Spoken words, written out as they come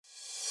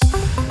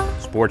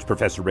Sports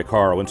professor Rick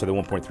Horrow inside the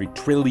 $1.3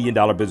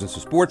 trillion business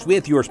of sports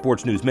with your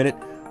Sports News Minute.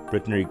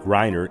 Brittany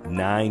Griner,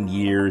 9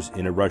 years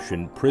in a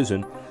Russian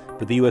prison,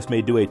 but the U.S.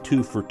 may do a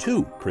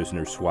 2-for-2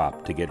 prisoner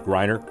swap to get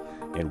Griner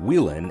and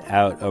Whelan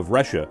out of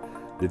Russia.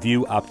 The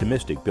View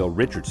optimistic Bill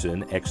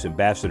Richardson,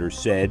 ex-ambassador,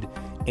 said,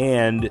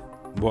 and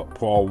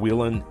Paul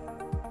Whelan,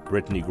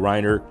 Brittany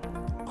Griner,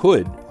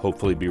 could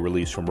hopefully be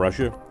released from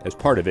Russia as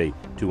part of a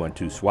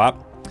 2-on-2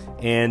 swap.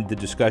 And the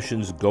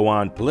discussions go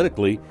on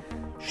politically.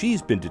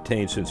 She's been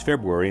detained since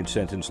February and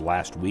sentenced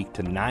last week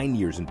to 9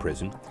 years in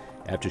prison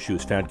after she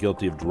was found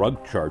guilty of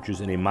drug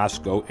charges in a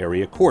Moscow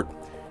area court.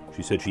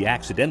 She said she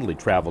accidentally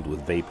traveled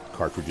with vape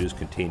cartridges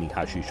containing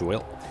hashish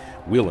oil.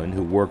 Whelan,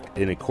 who worked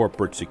in a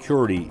corporate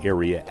security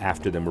area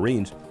after the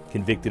Marines,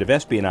 convicted of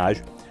espionage,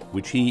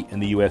 which he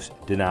and the U.S.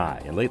 deny.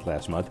 And late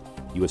last month,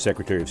 U.S.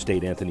 Secretary of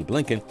State Antony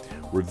Blinken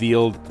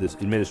revealed this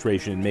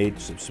administration made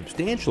some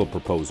substantial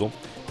proposal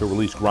to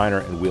release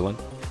Griner and Whelan,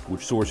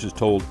 which sources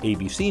told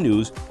ABC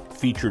News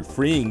featured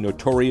freeing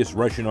notorious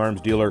Russian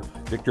arms dealer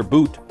Viktor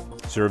Bout,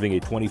 serving a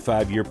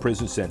 25-year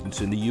prison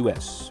sentence in the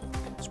U.S.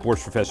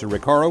 Sports professor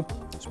Rick Horrow,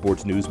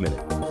 Sports News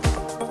Minute.